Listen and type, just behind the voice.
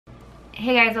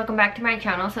Hey guys, welcome back to my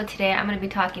channel. So today I'm going to be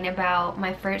talking about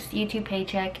my first YouTube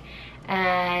paycheck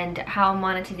and how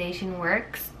monetization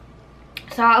works.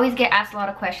 So I always get asked a lot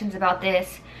of questions about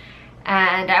this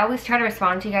and I always try to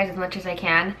respond to you guys as much as I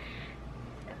can,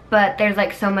 but there's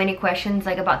like so many questions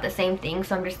like about the same thing,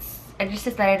 so I just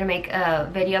decided to make a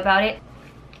video about it.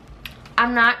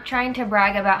 I'm not trying to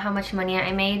brag about how much money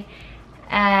I made,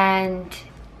 and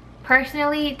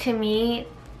personally to me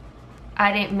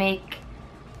I didn't make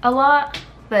a lot,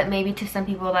 but maybe to some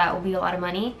people that will be a lot of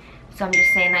money. So I'm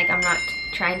just saying, like, I'm not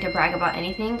trying to brag about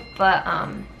anything, but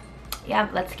yeah,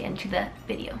 let's get into the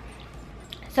video.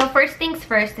 So first things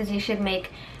first is you should make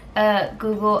a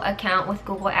Google account with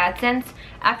Google AdSense.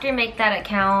 After you make that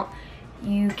account,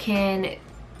 you can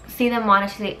see the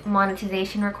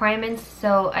monetization requirements.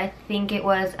 So I think it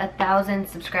was 1,000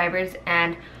 subscribers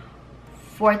and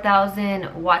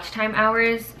 4,000 watch time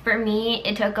hours. For me,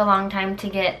 it took a long time to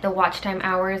get the watch time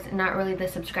hours, not really the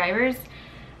subscribers,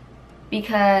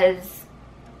 because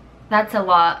that's a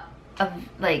lot of,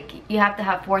 like, you have to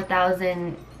have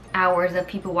 4,000 hours of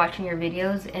people watching your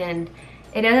videos, and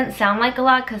it doesn't sound like a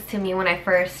lot, because to me when I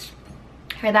first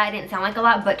heard that, it didn't sound like a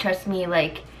lot, but trust me,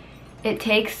 like, it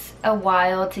takes a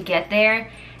while to get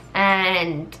there.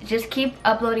 And just keep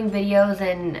uploading videos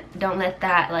and don't let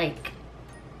that like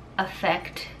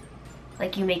affect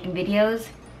like you making videos,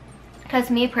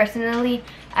 because me personally,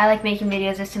 I like making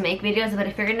videos just to make videos, but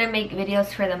if you're gonna make videos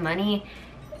for the money,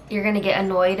 you're gonna get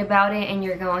annoyed about it and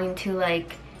you're going to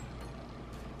like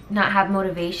not have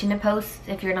motivation to post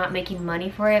if you're not making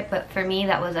money for it. But for me,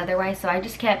 that was otherwise, so I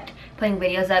just kept putting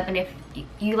videos up. And if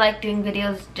you like doing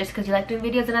videos just because you like doing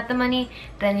videos and not the money,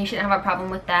 then you shouldn't have a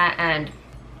problem with that, and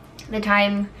the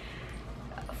time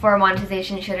for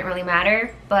monetization shouldn't really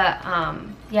matter. But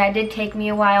yeah, it did take me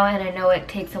a while, and I know it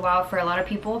takes a while for a lot of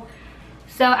people.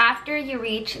 So after you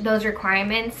reach those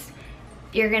requirements,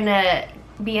 you're gonna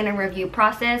be in a review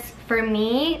process. For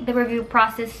me, the review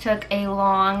process took a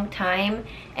long time,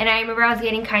 and I remember I was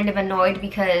getting kind of annoyed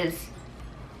because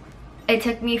it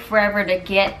took me forever to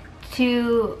get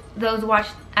to those watch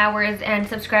hours and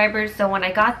subscribers. So when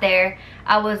I got there,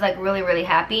 I was like really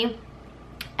happy.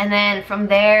 And then from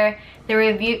there, they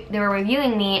were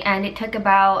reviewing me, and it took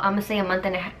about, I'm gonna say a month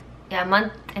and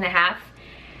a half.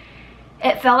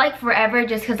 It felt like forever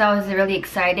just because I was really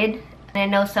excited. And I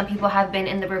know some people have been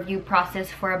in the review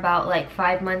process for about like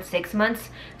 5 months, 6 months.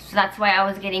 So that's why I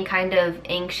was getting kind of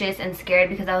anxious and scared,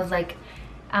 because I was like,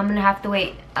 I'm gonna have to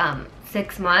wait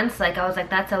 6 months. Like, I was like,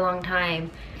 that's a long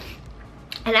time.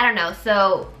 And I don't know,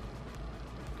 so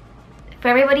for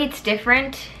everybody it's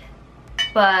different.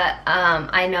 But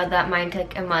I know that mine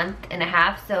took a month and a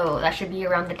half, so that should be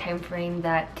around the time frame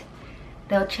that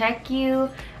they'll check you.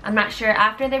 I'm not sure.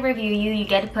 After they review you, you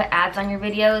get to put ads on your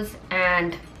videos,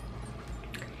 and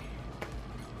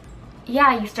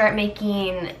yeah, you start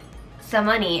making some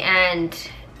money. And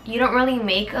you don't really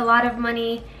make a lot of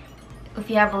money if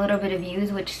you have a little bit of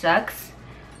views, which sucks.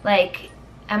 Like,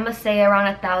 I'm gonna say around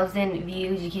 1,000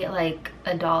 views, you get like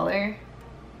 $1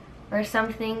 or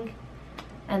something.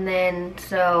 And then,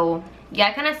 so yeah,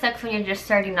 it kind of sucks when you're just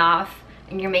starting off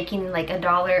and you're making like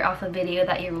 $1 off a video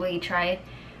that you really try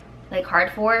like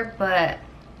hard for. But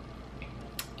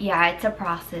yeah, it's a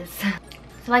process.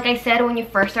 So like I said, when you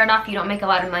first start off, you don't make a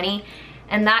lot of money,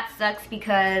 and that sucks,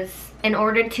 because in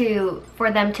order for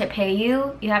them to pay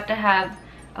you, you have to have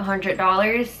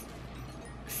 $100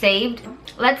 saved.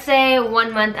 Let's say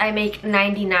 1 month I make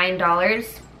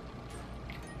 $99.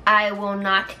 I will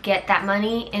not get that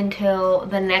money until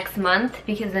the next month,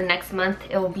 because the next month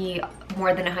it will be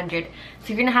more than 100.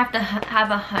 So you're gonna have to have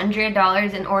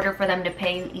 $100 in order for them to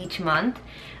pay you each month.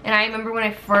 And I remember when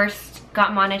I first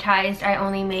got monetized, I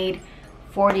only made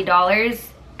 $40,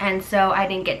 and so I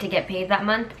didn't get paid that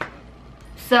month.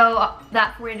 So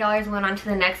that $40 went on to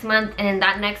the next month, and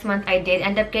that next month I did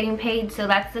end up getting paid. So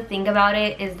that's the thing about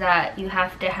it, is that you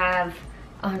have to have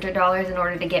 $100 in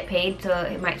order to get paid, so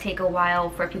it might take a while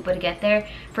for people to get there.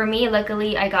 For me,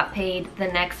 luckily, I got paid the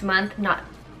next month, not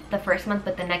the first month,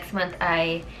 but the next month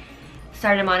I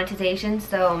started monetization,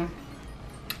 so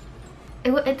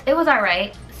it was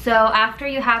alright. So after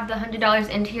you have the $100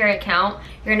 into your account,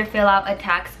 you're gonna fill out a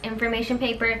tax information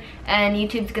paper, and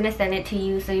YouTube's gonna send it to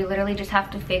you, so you literally just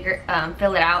have to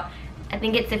fill it out. I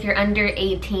think it's if you're under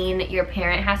 18, your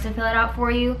parent has to fill it out for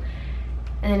you.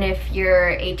 And if you're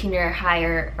 18 or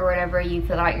higher or whatever, you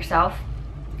fill out yourself.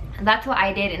 And that's what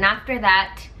I did. And after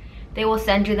that, they will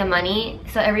send you the money.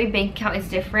 So every bank account is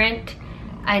different.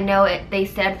 I know they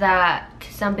said that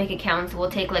some bank accounts will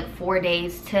take like 4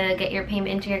 days to get your payment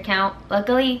into your account.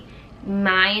 Luckily,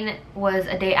 mine was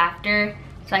a day after,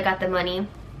 so I got the money.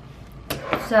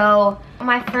 So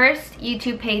my first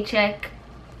YouTube paycheck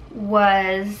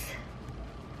was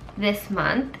this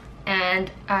month,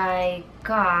 and I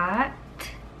got,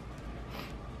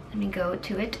 let me go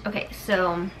to it. Okay,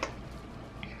 so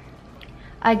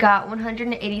I got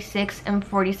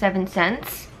 186.47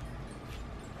 cents.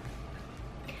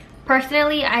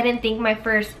 Personally, I didn't think my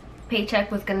first paycheck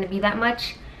was gonna be that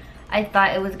much. I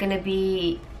thought it was gonna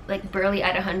be like barely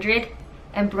at 100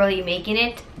 and barely making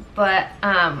it, but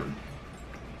I'm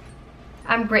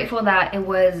grateful that it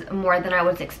was more than I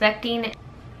was expecting.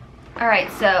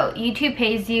 Alright, so YouTube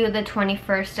pays you the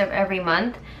 21st of every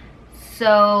month.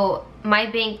 So my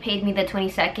bank paid me the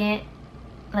 22nd,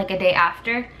 like a day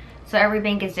after. So every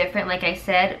bank is different, like I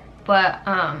said. But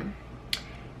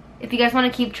if you guys want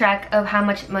to keep track of how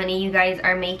much money you guys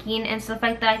are making and stuff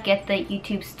like that, get the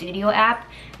YouTube Studio app.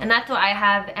 And that's what I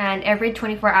have, and every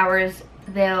 24 hours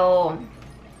they'll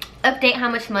update how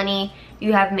much money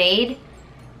you have made.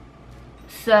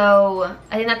 So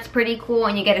I think that's pretty cool,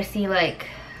 and you get to see like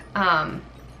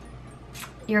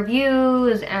your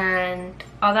views and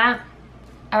all that.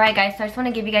 Alright guys, so I just want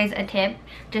to give you guys a tip,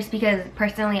 just because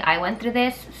personally I went through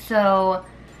this. So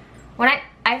when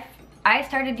I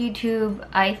started YouTube,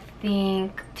 I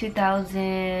think I'm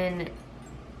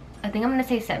gonna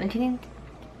say 17.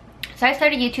 So I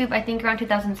started YouTube I think around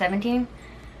 2017.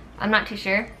 I'm not too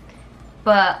sure.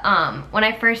 But when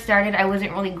I first started, I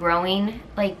wasn't really growing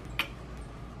like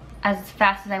as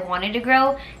fast as I wanted to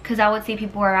grow, because I would see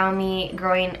people around me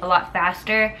growing a lot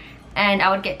faster, and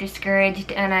I would get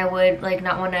discouraged, and I would like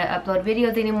not want to upload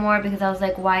videos anymore, because I was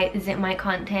like, why isn't my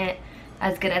content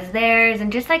as good as theirs?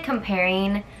 And just like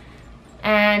comparing.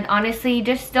 And honestly,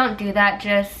 just don't do that.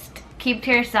 Just keep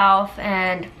to yourself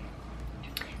and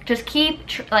just keep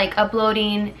like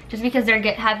uploading. Just because they're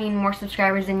having more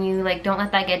subscribers than you, like don't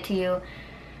let that get to you.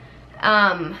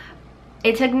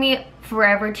 It took me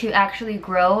forever to actually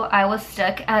grow. I was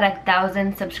stuck at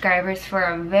 1,000 subscribers for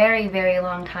a very, very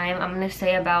long time. I'm gonna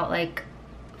say about like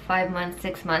 5 months,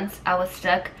 6 months. I was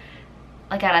stuck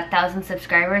like at 1,000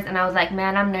 subscribers, and I was like,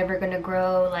 man, I'm never gonna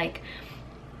grow. Like,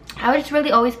 I was just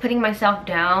really always putting myself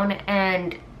down,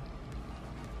 and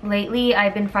lately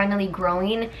I've been finally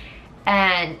growing.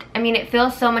 And I mean, it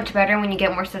feels so much better when you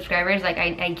get more subscribers. Like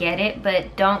I get it,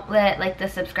 but don't let like the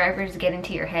subscribers get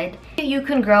into your head. You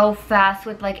can grow fast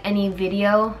with like any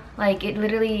video. Like it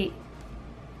literally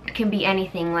can be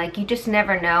anything. Like you just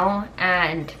never know.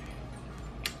 And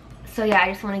so yeah,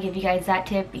 I just want to give you guys that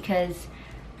tip, because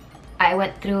I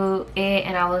went through it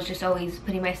and I was just always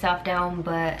putting myself down.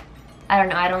 But I don't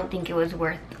know, I don't think it was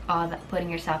worth all that, putting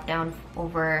yourself down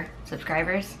over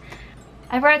subscribers.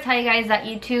 I forgot to tell you guys that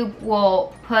YouTube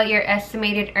will put your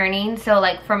estimated earnings. So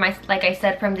like like I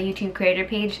said, from the YouTube creator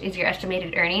page is your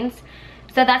estimated earnings.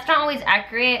 So that's not always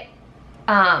accurate.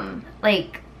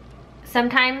 Like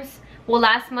sometimes, well,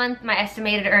 last month my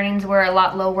estimated earnings were a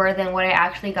lot lower than what I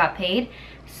actually got paid.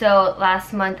 So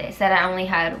last month it said I only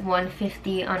had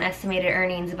 150 on estimated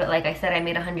earnings, but like I said, I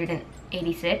made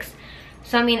 186.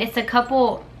 So I mean, it's a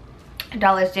couple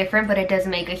dollars different, but it does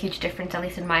make a huge difference, at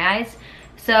least in my eyes.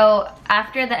 So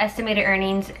after the estimated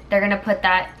earnings, they're gonna put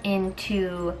that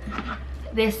into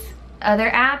this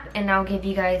other app, and I'll give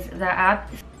you guys the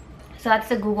app. So that's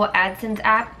the Google AdSense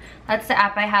app. That's the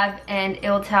app I have, and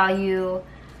it'll tell you,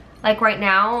 like right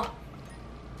now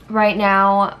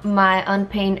my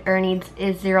unpaid earnings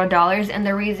is $0, and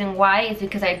the reason why is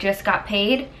because I just got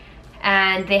paid,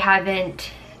 and they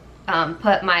haven't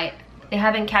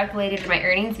calculated my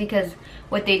earnings, because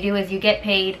what they do is you get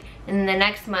paid, and the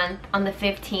next month on the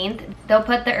 15th they'll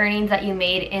put the earnings that you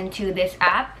made into this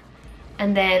app,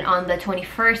 and then on the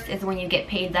 21st is when you get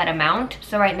paid that amount.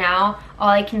 So right now all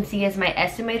I can see is my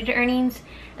estimated earnings,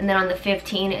 and then on the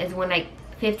 15th is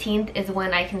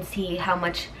when I can see how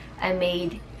much I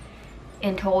made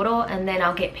in total, and then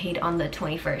I'll get paid on the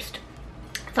 21st.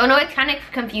 So I know it's kind of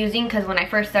confusing, because when I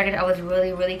first started I was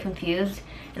really confused,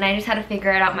 and I just had to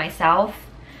figure it out myself.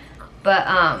 But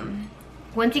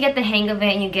once you get the hang of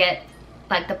it and you get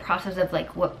like the process of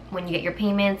like when you get your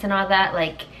payments and all that,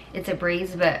 like it's a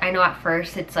breeze. But I know at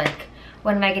first it's like,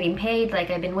 when am I getting paid? Like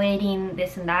I've been waiting,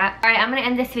 this and that. All right, I'm gonna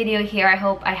end this video here. I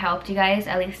hope I helped you guys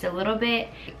at least a little bit.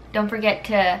 Don't forget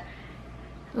to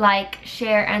like,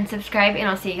 share, and subscribe, and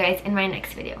I'll see you guys in my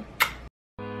next video.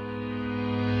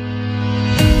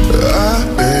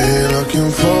 I've been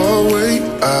looking for a way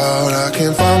out, I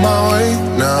can't find my way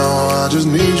now. I just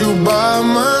need you by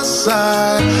my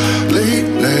side.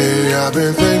 Lately I've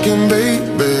been thinking,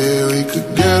 baby, we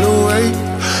could get away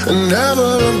and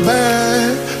never